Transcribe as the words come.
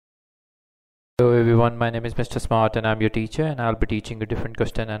Hello everyone, my name is Mr. Smart and I'm your teacher, and I'll be teaching a different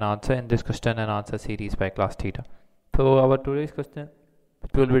question and answer in this question and answer series by Class Theta. So our today's question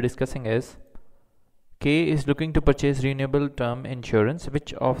which we'll be discussing is K is looking to purchase renewable term insurance.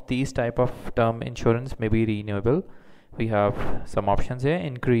 Which of these type of term insurance may be renewable? We have some options here: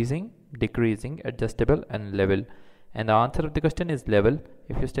 increasing, decreasing, adjustable and level. And the answer of the question is level.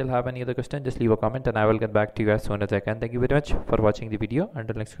 If you still have any other question, just leave a comment and I will get back to you as soon as I can. Thank you very much for watching the video.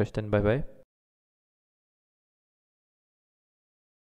 Until next question, bye bye.